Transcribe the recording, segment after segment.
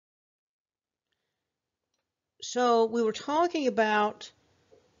So we were talking about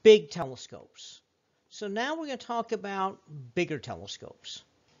big telescopes. So now we're going to talk about bigger telescopes.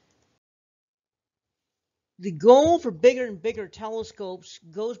 The goal for bigger and bigger telescopes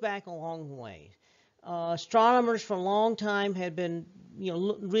goes back a long way. Astronomers for a long time had been,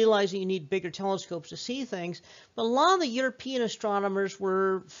 realizing you need bigger telescopes to see things, but a lot of the European astronomers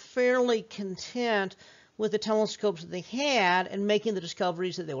were fairly content with the telescopes that they had and making the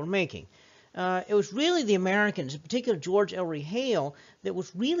discoveries that they were making. It was really the Americans, in particular George Ellery Hale, that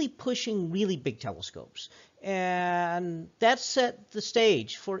was really pushing really big telescopes. And that set the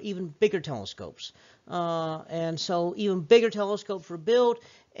stage for even bigger telescopes. And so even bigger telescopes were built,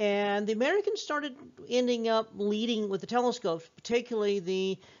 and the Americans started ending up leading with the telescopes,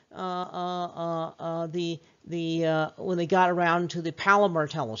 particularly when they got around to the Palomar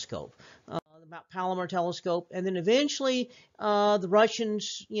telescope. Mount Palomar telescope, and then eventually the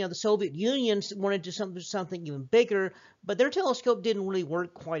Russians, the Soviet Union wanted to do something even bigger, but their telescope didn't really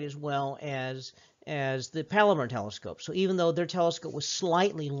work quite as well as the Palomar telescope. So even though their telescope was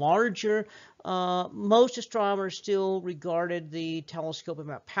slightly larger, most astronomers still regarded the telescope at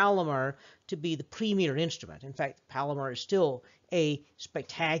Mount Palomar to be the premier instrument. In fact, Palomar is still a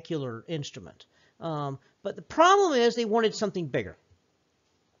spectacular instrument. But the problem is they wanted something bigger.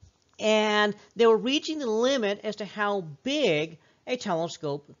 And they were reaching the limit as to how big a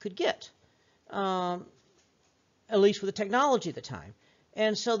telescope could get, at least with the technology at the time.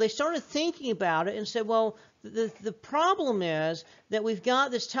 And so they started thinking about it and said, well, the problem is that we've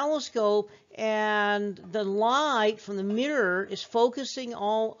got this telescope and the light from the mirror is focusing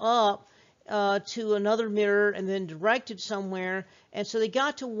all up to another mirror and then directed somewhere. And so they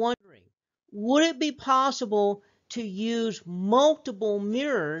got to wondering, would it be possible to use multiple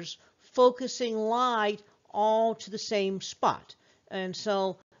mirrors focusing light all to the same spot? And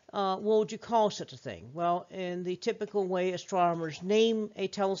so what would you call such a thing? Well, in the typical way astronomers name a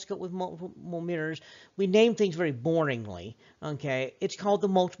telescope with multiple mirrors, we name things very boringly. Okay, it's called the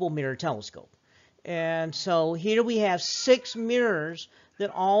multiple mirror telescope. And so here we have 6 mirrors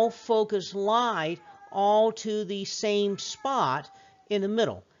that all focus light all to the same spot in the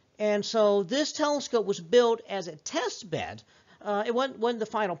middle. And so this telescope was built as a test bed. It wasn't the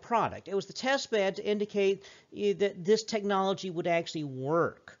final product. It was the test bed to indicate that this technology would actually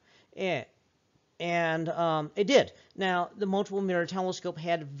work. And it did. Now, the multiple mirror telescope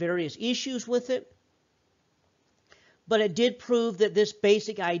had various issues with it, but it did prove that this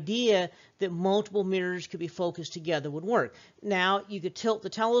basic idea that multiple mirrors could be focused together would work. Now, you could tilt the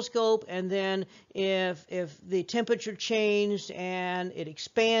telescope, and then if the temperature changed and it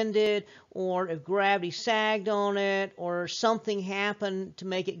expanded, or if gravity sagged on it, or something happened to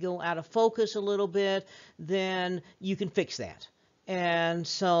make it go out of focus a little bit, then you can fix that. And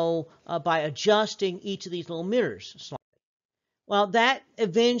so by adjusting each of these little mirrors slightly. Well, that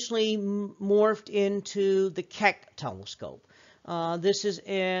eventually morphed into the Keck telescope. This is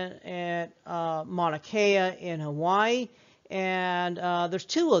at Mauna Kea in Hawaii, and there's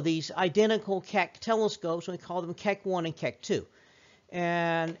 2 of these identical Keck telescopes, and we call them Keck 1 and Keck 2.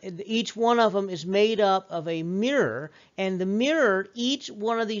 And each one of them is made up of a mirror, and the mirror, each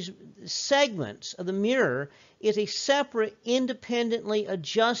one of these segments of the mirror is a separate, independently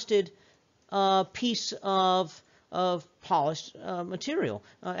adjusted piece of polished material,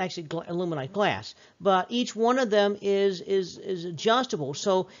 actually aluminite glass. But each one of them is adjustable.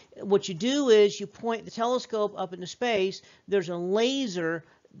 So what you do is you point the telescope up into space. There's a laser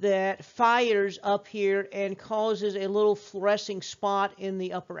that fires up here and causes a little fluorescing spot in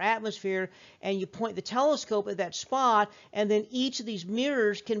the upper atmosphere, and you point the telescope at that spot, and then each of these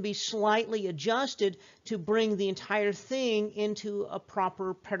mirrors can be slightly adjusted to bring the entire thing into a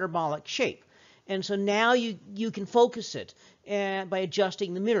proper parabolic shape. And so now you can focus it by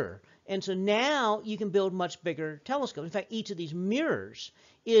adjusting the mirror. And so now you can build much bigger telescopes. In fact, each of these mirrors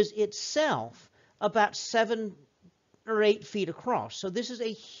is itself about 7 or 8 feet across. So this is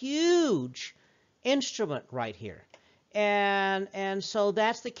a huge instrument right here. And so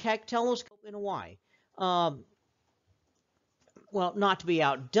that's the Keck telescope in Hawaii. Well, not to be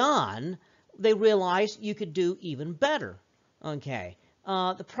outdone, they realized you could do even better. Okay.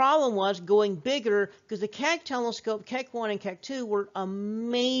 The problem was going bigger because the Keck telescope, Keck 1 and Keck 2, were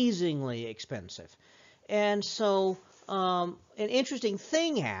amazingly expensive. And so an interesting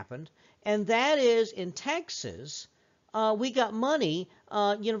thing happened, and that is in Texas, we got money,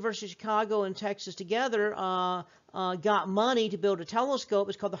 University of Chicago and Texas together, got money to build a telescope.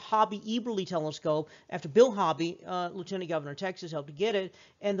 It's called the Hobby-Eberly telescope, after Bill Hobby, Lieutenant Governor of Texas, helped to get it.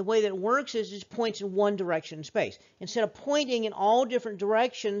 And the way that it works is it just points in one direction in space. Instead of pointing in all different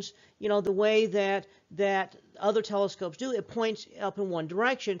directions, the way that other telescopes do, it points up in one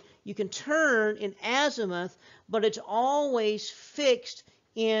direction. You can turn in azimuth, but it's always fixed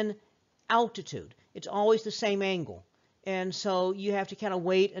in altitude. It's always the same angle. And so you have to kind of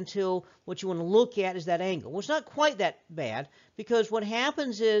wait until what you want to look at is that angle. Well, it's not quite that bad, because what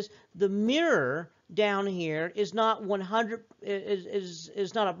happens is the mirror down here is not 100,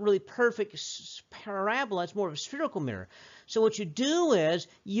 is not a really perfect parabola. It's more of a spherical mirror. So what you do is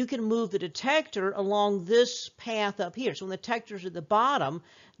you can move the detector along this path up here. So when the detector's at the bottom,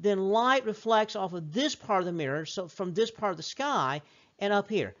 then light reflects off of this part of the mirror, so from this part of the sky and up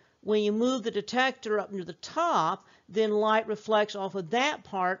here. When you move the detector up near the top, then light reflects off of that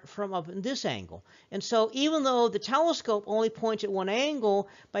part from up in this angle. And so even though the telescope only points at one angle,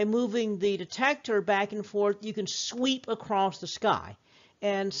 by moving the detector back and forth, you can sweep across the sky.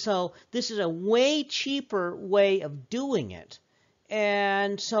 And so this is a way cheaper way of doing it.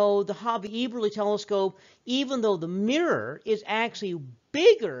 And so the Hobby-Eberly telescope, even though the mirror is actually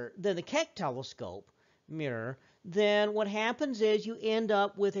bigger than the Keck telescope mirror, then what happens is you end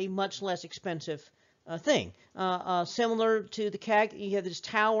up with a much less expensive thing. Similar to the Keck, you have this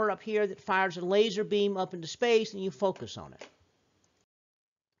tower up here that fires a laser beam up into space, and you focus on it.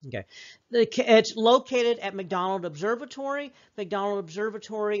 Okay, it's located at McDonald Observatory. McDonald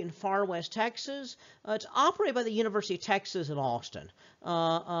Observatory in far west Texas. It's operated by the University of Texas at Austin.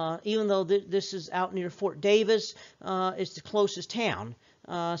 Even though this is out near Fort Davis, it's the closest town.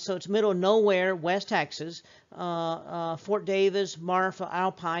 So it's middle of nowhere, West Texas. Fort Davis, Marfa,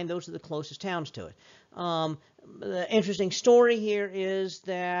 Alpine, those are the closest towns to it. The interesting story here is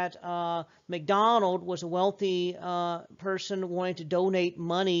that McDonald was a wealthy person wanting to donate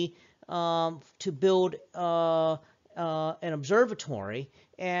money to build an observatory,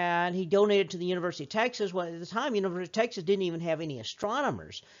 and he donated to the University of Texas. Well, at the time, University of Texas didn't even have any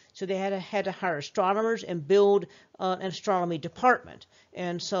astronomers, so they had to hire astronomers and build an astronomy department.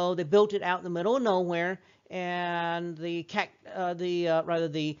 And so they built it out in the middle of nowhere, and the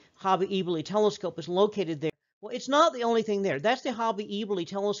Hobby-Eberly telescope is located there. Well, it's not the only thing there. That's the Hobby-Eberly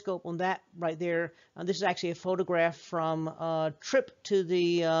telescope on that right there. This is actually a photograph from a trip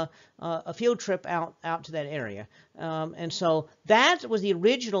to a field trip out to that area. And so that was the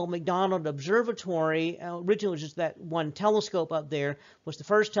original McDonald Observatory. Originally, was just that one telescope up there was the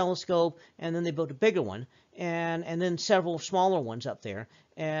first telescope, and then they built a bigger one, and then several smaller ones up there.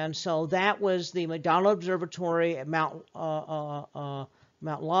 And so that was the McDonald Observatory at Mount Locke.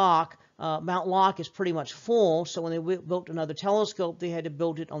 Mount Locke is pretty much full, so when they built another telescope, they had to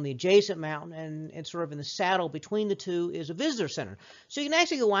build it on the adjacent mountain, and sort of in the saddle between the two is a visitor center. So you can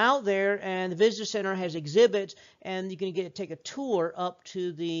actually go out there, and the visitor center has exhibits, and you can take a tour up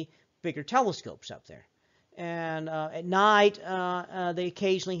to the bigger telescopes up there. And at night, they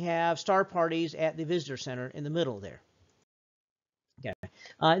occasionally have star parties at the visitor center in the middle there. Okay.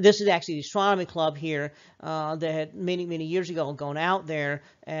 This is actually the astronomy club here that had many years ago gone out there,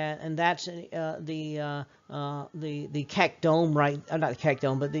 and that's the Keck Dome, right? Not the Keck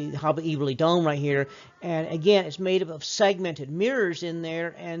Dome, but the Hobby-Eberly Dome right here. And again, it's made up of segmented mirrors in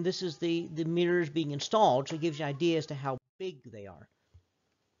there, and this is the mirrors being installed, so it gives you an idea as to how big they are.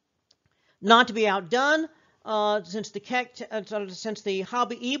 Not to be outdone, since the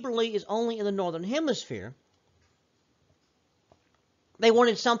Hobby-Eberly is only in the northern hemisphere, they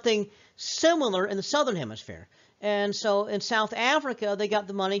wanted something similar in the southern hemisphere. And so in South Africa, they got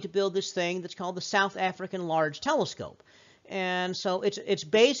the money to build this thing that's called the South African Large Telescope. And so it's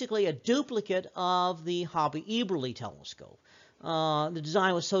basically a duplicate of the Hobby-Eberly telescope. The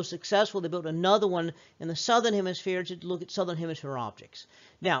design was so successful, they built another one in the southern hemisphere to look at southern hemisphere objects.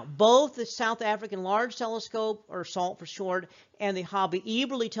 Now, both the South African Large Telescope, or SALT for short, and the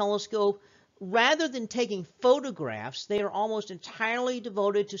Hobby-Eberly telescope, rather than taking photographs, they are almost entirely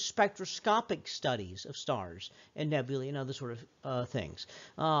devoted to spectroscopic studies of stars and nebulae and other sort of things.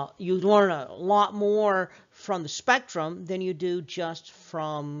 You learn a lot more from the spectrum than you do just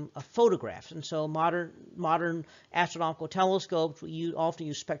from a photograph. And so modern astronomical telescopes often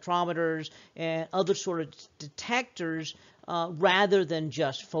use spectrometers and other sort of detectors rather than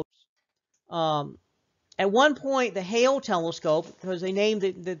just photos. At one point, the Hale telescope, because they named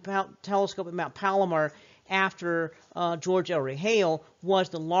the telescope at Mount Palomar after George Ellery Hale, was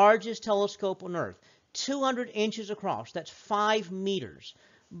the largest telescope on Earth, 200 inches across. That's 5 meters.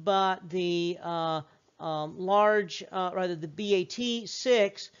 But the the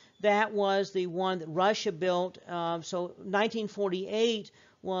BAT-6, that was the one that Russia built. So 1948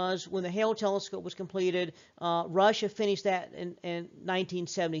 was when the Hale telescope was completed. Russia finished that in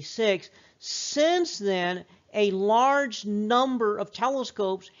 1976. Since then, a large number of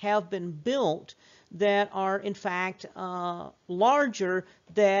telescopes have been built that are in fact larger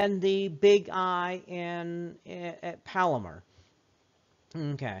than the Big Eye at Palomar.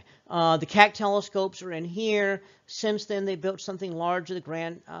 Okay. The Keck telescopes are in here. Since then, they built something larger, the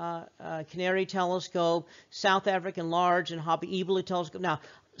Grand Canary telescope, South African Large, and Hobby Eberle telescope. Now,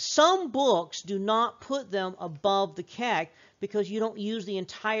 some books do not put them above the Keck because you don't use the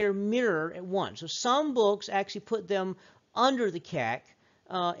entire mirror at once. So some books actually put them under the Keck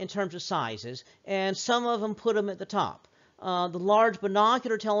in terms of sizes, and some of them put them at the top. The Large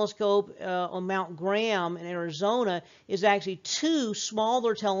Binocular Telescope on Mount Graham in Arizona is actually two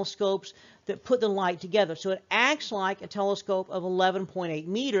smaller telescopes that put the light together. So it acts like a telescope of 11.8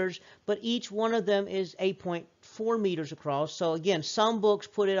 meters, but each one of them is 8.4 meters across. So again, some books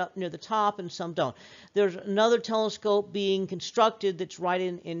put it up near the top and some don't. There's another telescope being constructed that's right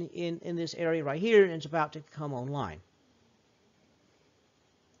in this area right here, and it's about to come online.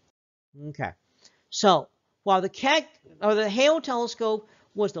 Okay, so while the Keck or the Hale telescope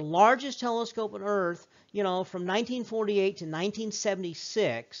was the largest telescope on Earth, from 1948 to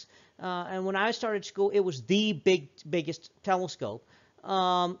 1976, and when I started school, it was the biggest telescope.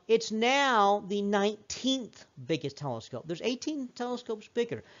 It's now the 19th biggest telescope. There's 18 telescopes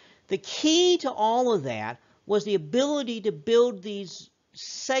bigger. The key to all of that was the ability to build these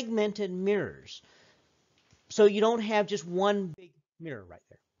segmented mirrors, so you don't have just one big mirror right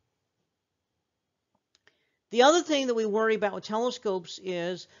there. The other thing that we worry about with telescopes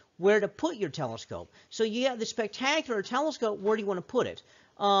is where to put your telescope. So you have the spectacular telescope, where do you want to put it?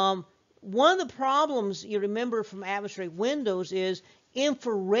 One of the problems you remember from atmospheric windows is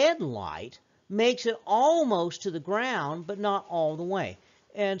infrared light makes it almost to the ground, but not all the way.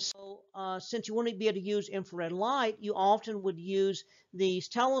 And so since you want to be able to use infrared light, you often would use these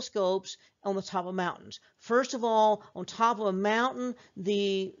telescopes on the top of mountains. First of all, on top of a mountain,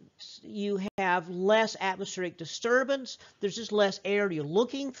 you have less atmospheric disturbance. There's just less air you're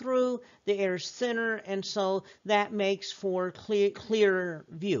looking through. The air is thinner, and so that makes for clearer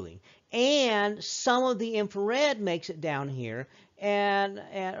viewing. And some of the infrared makes it down here, and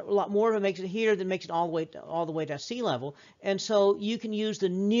a lot more of it makes it here than makes it all the way to sea level. And so you can use the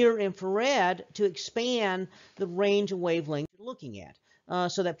near infrared to expand the range of wavelength you're looking at.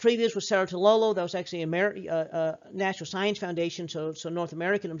 So that previous was Cerro Tololo. That was actually a National Science Foundation, so North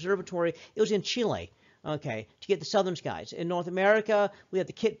American Observatory. It was in Chile, okay, to get the southern skies. In North America, we have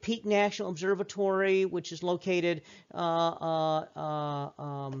the Kitt Peak National Observatory, which is located near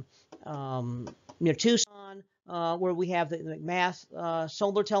Tucson, where we have the McMath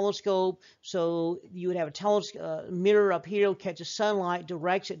Solar Telescope. So you would have a mirror up here, catches sunlight,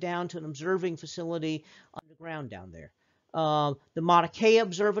 directs it down to an observing facility underground down there. The Mauna Kea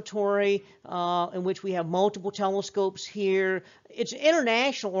Observatory, in which we have multiple telescopes here. It's an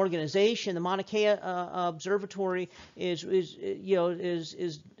international organization. The Mauna Kea Observatory is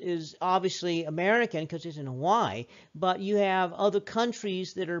obviously American because it's in Hawaii, but you have other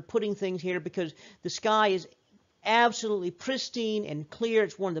countries that are putting things here because the sky is absolutely pristine and clear.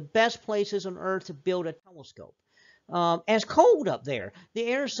 It's one of the best places on Earth to build a telescope. And it's cold up there. The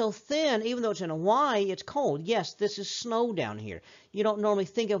air is so thin, even though it's in Hawaii, it's cold. Yes, this is snow down here. You don't normally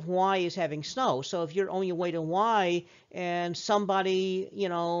think of Hawaii as having snow. So if you're on your way to Hawaii and somebody,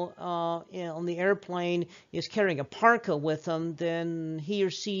 on the airplane is carrying a parka with them, then he or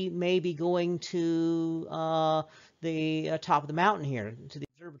she may be going to the top of the mountain here, to the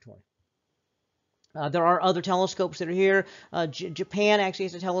observatory. There are other telescopes that are here. Japan actually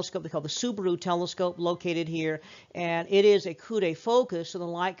has a telescope they call the Subaru telescope located here, and it is a coup de focus, so the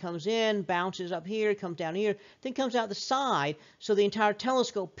light comes in, bounces up here, comes down here, then comes out the side, so the entire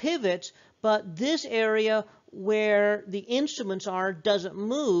telescope pivots, but this area where the instruments are doesn't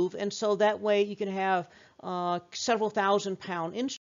move, and so that way you can have several thousand pound instruments